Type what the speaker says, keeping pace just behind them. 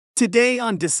Today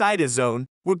on Decide a Zone,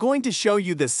 we're going to show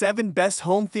you the 7 best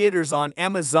home theaters on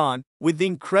Amazon with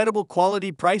incredible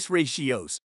quality-price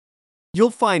ratios. You'll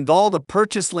find all the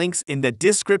purchase links in the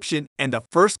description and the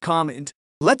first comment.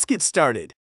 Let's get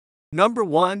started. Number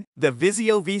 1. The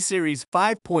VIZIO V-Series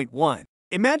 5.1.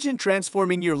 Imagine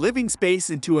transforming your living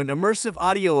space into an immersive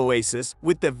audio oasis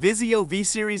with the VIZIO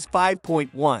V-Series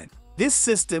 5.1. This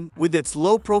system, with its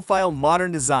low-profile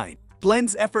modern design,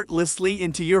 blends effortlessly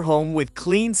into your home with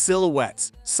clean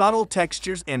silhouettes, subtle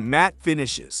textures, and matte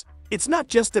finishes. It's not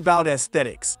just about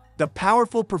aesthetics. The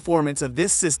powerful performance of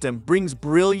this system brings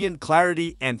brilliant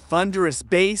clarity and thunderous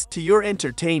bass to your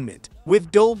entertainment.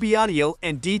 With Dolby Audio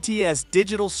and DTS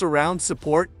digital surround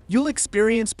support, you'll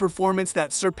experience performance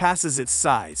that surpasses its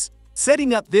size.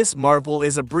 Setting up this marvel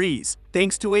is a breeze,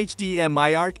 thanks to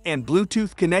HDMI and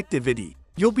Bluetooth connectivity.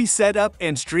 You'll be set up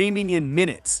and streaming in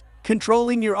minutes,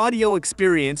 controlling your audio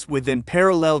experience with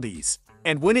unparalleled ease.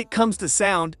 And when it comes to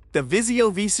sound, the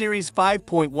VIZIO V-Series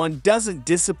 5.1 doesn't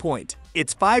disappoint.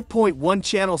 Its 5.1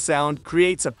 channel sound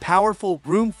creates a powerful,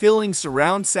 room-filling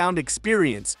surround sound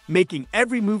experience, making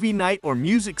every movie night or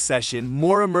music session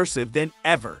more immersive than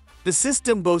ever. The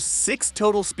system boasts 6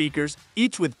 total speakers,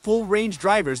 each with full-range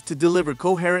drivers to deliver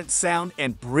coherent sound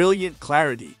and brilliant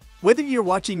clarity. Whether you're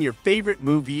watching your favorite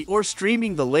movie or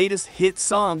streaming the latest hit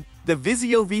song, the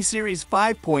VIZIO V-Series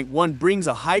 5.1 brings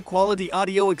a high-quality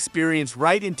audio experience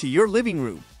right into your living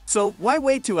room. So why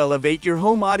wait to elevate your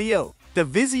home audio? The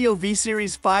VIZIO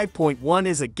V-Series 5.1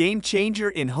 is a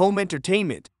game-changer in home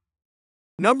entertainment.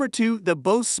 Number 2. The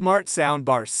Bose Smart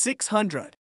Soundbar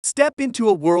 600. Step into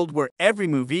a world where every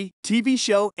movie, TV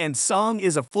show, and song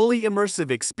is a fully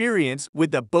immersive experience with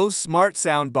the Bose Smart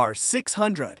Soundbar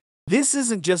 600. This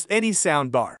isn't just any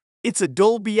soundbar. It's a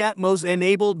Dolby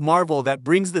Atmos-enabled marvel that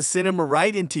brings the cinema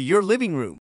right into your living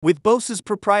room. With Bose's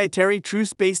proprietary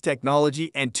TrueSpace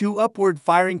technology and 2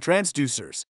 upward-firing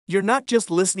transducers, you're not just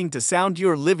listening to sound,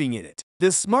 you're living in it.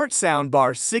 The Smart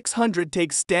Soundbar 600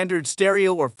 takes standard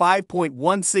stereo or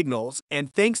 5.1 signals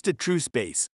and, thanks to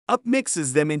TrueSpace,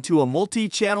 upmixes them into a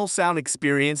multi-channel sound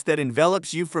experience that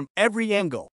envelops you from every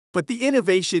angle. But the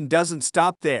innovation doesn't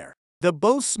stop there. The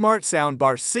Bose Smart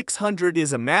Soundbar 600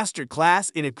 is a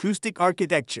masterclass in acoustic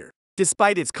architecture.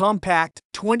 Despite its compact,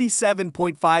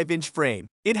 27.5-inch frame,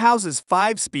 it houses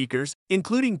 5 speakers,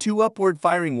 including 2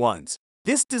 upward-firing ones.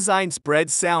 This design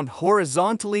spreads sound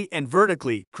horizontally and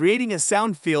vertically, creating a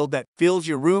sound field that fills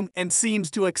your room and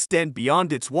seems to extend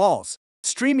beyond its walls.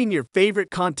 Streaming your favorite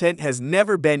content has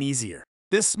never been easier.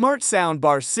 This Smart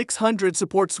Soundbar 600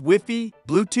 supports Wi-Fi,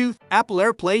 Bluetooth, Apple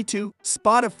AirPlay 2,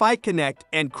 Spotify Connect,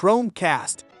 and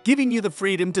Chromecast, giving you the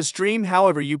freedom to stream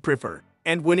however you prefer.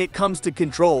 And when it comes to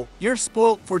control, you're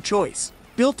spoilt for choice.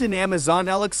 Built-in Amazon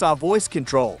Alexa voice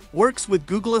control, works with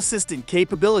Google Assistant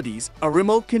capabilities, a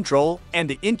remote control, and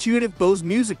the intuitive Bose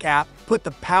Music app put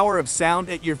the power of sound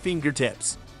at your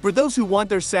fingertips. For those who want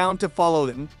their sound to follow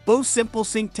them, Bose Simple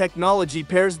Sync technology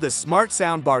pairs the Smart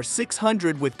Soundbar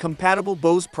 600 with compatible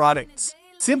Bose products.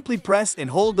 Simply press and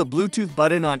hold the Bluetooth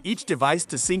button on each device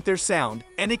to sync their sound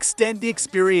and extend the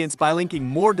experience by linking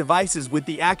more devices with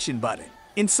the action button.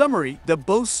 In summary, the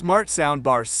Bose Smart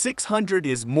Soundbar 600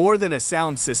 is more than a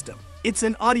sound system. It's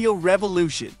an audio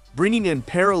revolution, bringing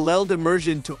unparalleled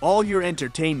immersion to all your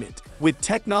entertainment. With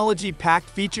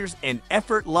technology-packed features and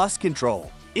effortless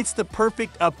control, it's the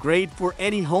perfect upgrade for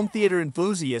any home theater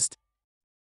enthusiast.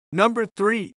 Number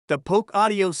 3. The Polk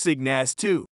Audio Signa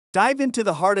S2. Dive into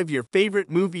the heart of your favorite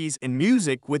movies and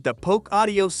music with the Polk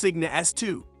Audio Signa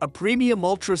S2, a premium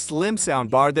ultra-slim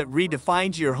soundbar that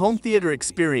redefines your home theater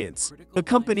experience.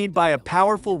 Accompanied by a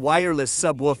powerful wireless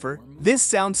subwoofer, this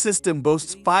sound system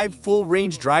boasts 5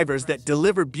 full-range drivers that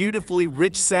deliver beautifully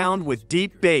rich sound with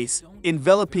deep bass,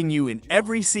 enveloping you in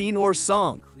every scene or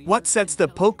song. What sets the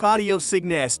Polk Audio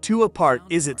Signa S2 apart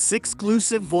is its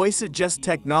exclusive voice adjust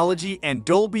technology and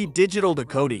Dolby digital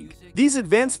decoding. These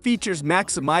advanced features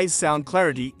maximize sound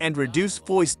clarity and reduce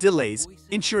voice delays,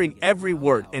 ensuring every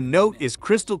word and note is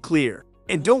crystal clear.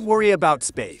 And don't worry about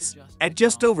space. At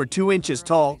just over 2 inches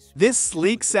tall, this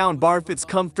sleek soundbar fits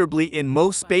comfortably in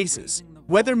most spaces.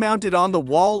 Whether mounted on the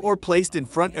wall or placed in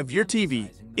front of your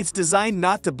TV, it's designed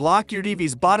not to block your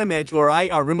TV's bottom edge or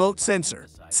IR remote sensor.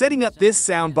 Setting up this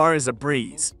soundbar is a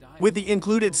breeze. With the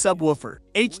included subwoofer,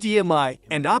 HDMI,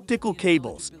 and optical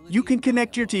cables, you can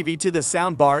connect your TV to the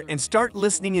soundbar and start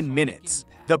listening in minutes.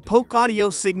 The Polk Audio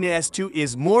Signa S2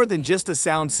 is more than just a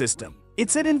sound system.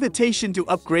 It's an invitation to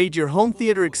upgrade your home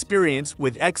theater experience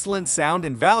with excellent sound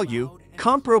and value,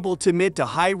 comparable to mid to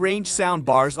high-range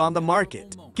soundbars on the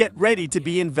market. Get ready to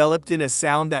be enveloped in a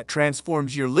sound that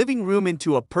transforms your living room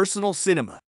into a personal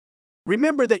cinema.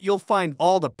 Remember that you'll find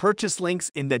all the purchase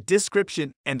links in the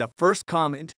description and the first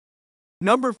comment.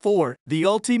 Number 4. The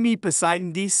ULTIMEA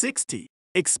Poseidon D60.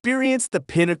 Experience the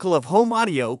pinnacle of home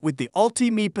audio with the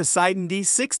ULTIMEA Poseidon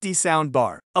D60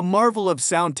 soundbar, a marvel of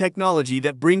sound technology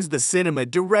that brings the cinema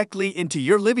directly into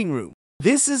your living room.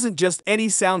 This isn't just any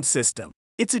sound system.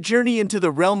 It's a journey into the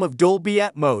realm of Dolby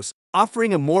Atmos,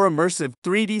 offering a more immersive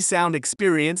 3D sound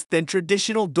experience than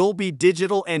traditional Dolby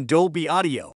Digital and Dolby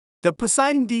Audio. The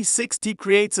Poseidon D60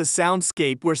 creates a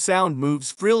soundscape where sound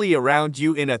moves freely around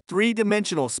you in a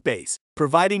three-dimensional space,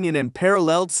 providing an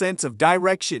unparalleled sense of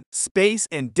direction, space,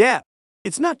 and depth.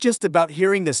 It's not just about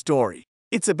hearing the story,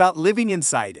 it's about living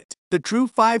inside it. The true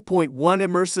 5.1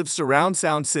 immersive surround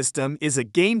sound system is a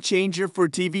game-changer for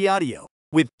TV audio.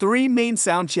 With 3 main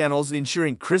sound channels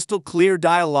ensuring crystal-clear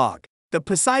dialogue, the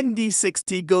Poseidon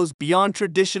D60 goes beyond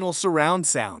traditional surround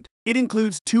sound. It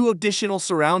includes 2 additional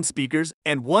surround speakers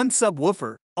and 1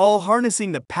 subwoofer, all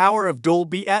harnessing the power of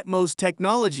Dolby Atmos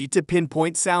technology to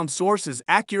pinpoint sound sources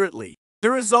accurately.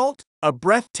 The result? A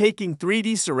breathtaking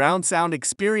 3D surround sound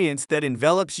experience that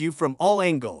envelops you from all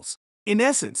angles. In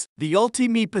essence, the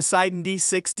ULTIMEA Poseidon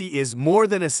D60 is more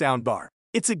than a soundbar.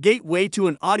 It's a gateway to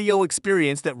an audio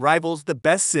experience that rivals the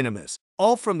best cinemas,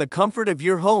 all from the comfort of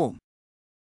your home.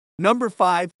 Number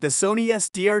 5. The Sony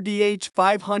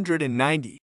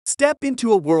SDR-DH-590. Step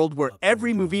into a world where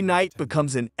every movie night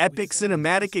becomes an epic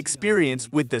cinematic experience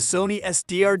with the Sony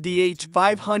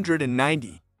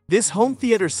SDR-DH-590. This home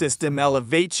theater system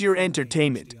elevates your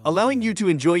entertainment, allowing you to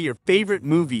enjoy your favorite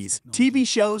movies, TV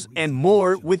shows, and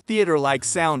more with theater-like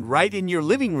sound right in your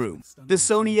living room. The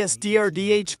Sony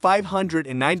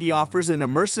SDR-DH-590 offers an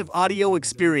immersive audio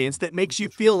experience that makes you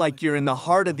feel like you're in the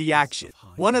heart of the action.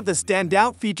 One of the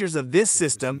standout features of this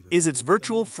system is its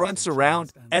virtual front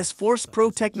surround S-Force Pro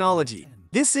technology.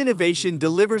 This innovation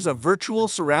delivers a virtual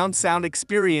surround sound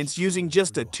experience using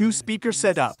just a 2-speaker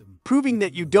setup, proving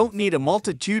that you don't need a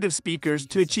multitude of speakers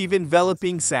to achieve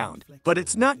enveloping sound. But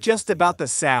it's not just about the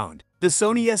sound. The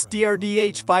Sony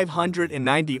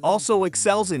SDR-DH-590 also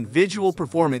excels in visual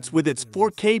performance with its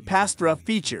 4K pass-through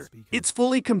feature. It's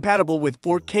fully compatible with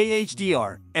 4K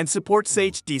HDR and supports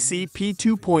HDCP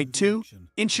 2.2,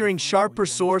 ensuring sharper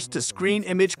source-to-screen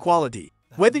image quality.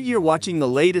 Whether you're watching the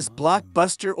latest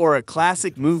blockbuster or a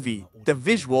classic movie, the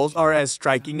visuals are as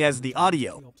striking as the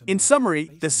audio. In summary,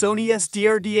 the Sony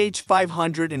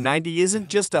SDR-DH-590 isn't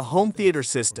just a home theater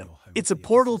system. It's a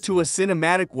portal to a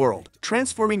cinematic world,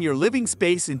 transforming your living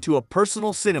space into a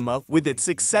personal cinema with its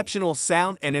exceptional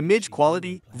sound and image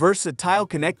quality, versatile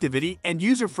connectivity, and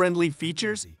user-friendly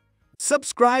features.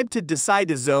 Subscribe to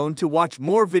Decide a Zone to watch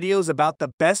more videos about the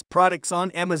best products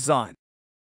on Amazon.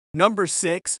 Number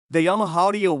 6. The Yamaha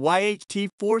Audio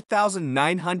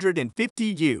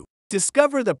YHT-4950U.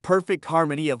 Discover the perfect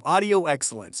harmony of audio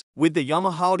excellence with the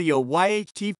Yamaha Audio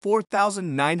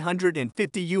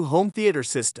YHT-4950U home theater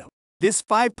system. This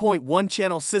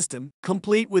 5.1-channel system,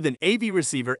 complete with an AV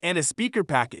receiver and a speaker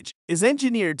package, is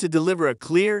engineered to deliver a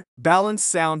clear, balanced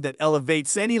sound that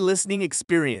elevates any listening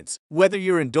experience, whether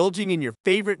you're indulging in your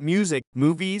favorite music,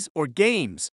 movies, or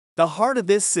games. The heart of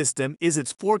this system is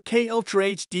its 4K Ultra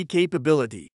HD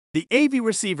capability. The AV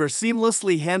receiver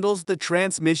seamlessly handles the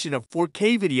transmission of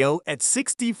 4K video at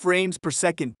 60 frames per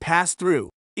second pass-through,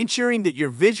 ensuring that your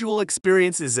visual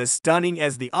experience is as stunning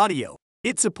as the audio.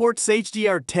 It supports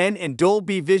HDR10 and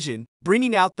Dolby Vision,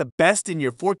 bringing out the best in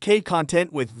your 4K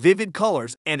content with vivid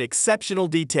colors and exceptional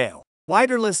detail.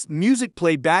 Wireless music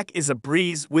playback is a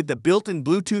breeze with the built-in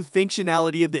Bluetooth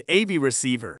functionality of the AV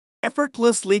receiver.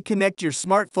 Effortlessly connect your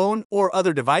smartphone or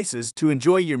other devices to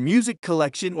enjoy your music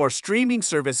collection or streaming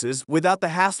services without the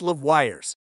hassle of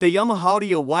wires. The Yamaha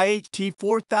Audio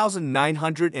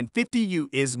YHT-4950U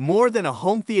is more than a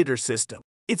home theater system.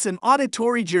 It's an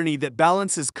auditory journey that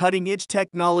balances cutting-edge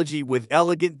technology with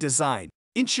elegant design,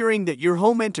 ensuring that your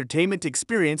home entertainment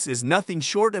experience is nothing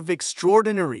short of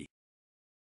extraordinary.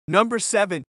 Number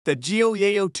 7. The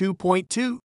GEOYEAO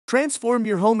 2.2. Transform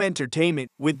your home entertainment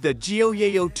with the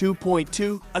GEOYEAO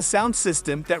 2.2, a sound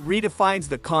system that redefines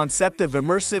the concept of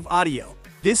immersive audio.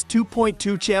 This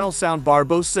 2.2-channel soundbar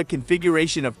boasts a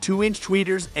configuration of 2-inch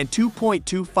tweeters and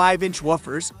 2.25-inch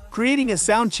woofers, creating a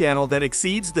sound channel that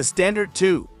exceeds the standard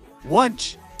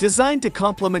 2.1. Designed to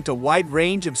complement a wide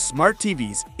range of smart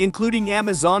TVs, including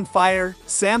Amazon Fire,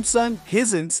 Samsung,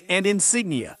 Hisense, and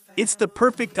Signa. It's the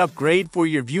perfect upgrade for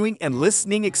your viewing and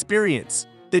listening experience.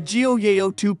 The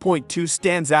GEOYEAO 2.2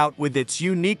 stands out with its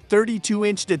unique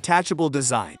 32-inch detachable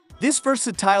design. This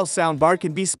versatile soundbar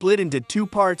can be split into 2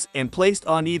 parts and placed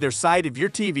on either side of your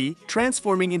TV,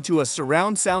 transforming into a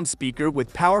surround sound speaker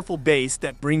with powerful bass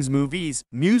that brings movies,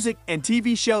 music, and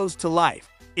TV shows to life.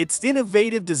 Its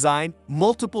innovative design,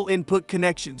 multiple input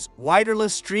connections,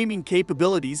 wireless streaming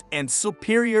capabilities, and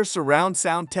superior surround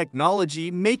sound technology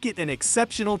make it an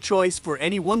exceptional choice for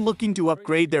anyone looking to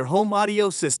upgrade their home audio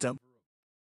system.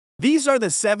 These are the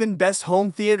 7 best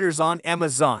home theaters on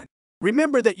Amazon.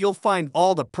 Remember that you'll find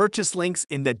all the purchase links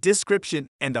in the description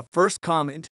and the first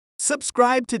comment.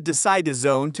 Subscribe to Decide a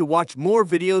Zone to watch more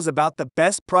videos about the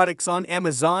best products on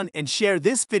Amazon and share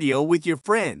this video with your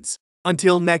friends.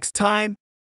 Until next time,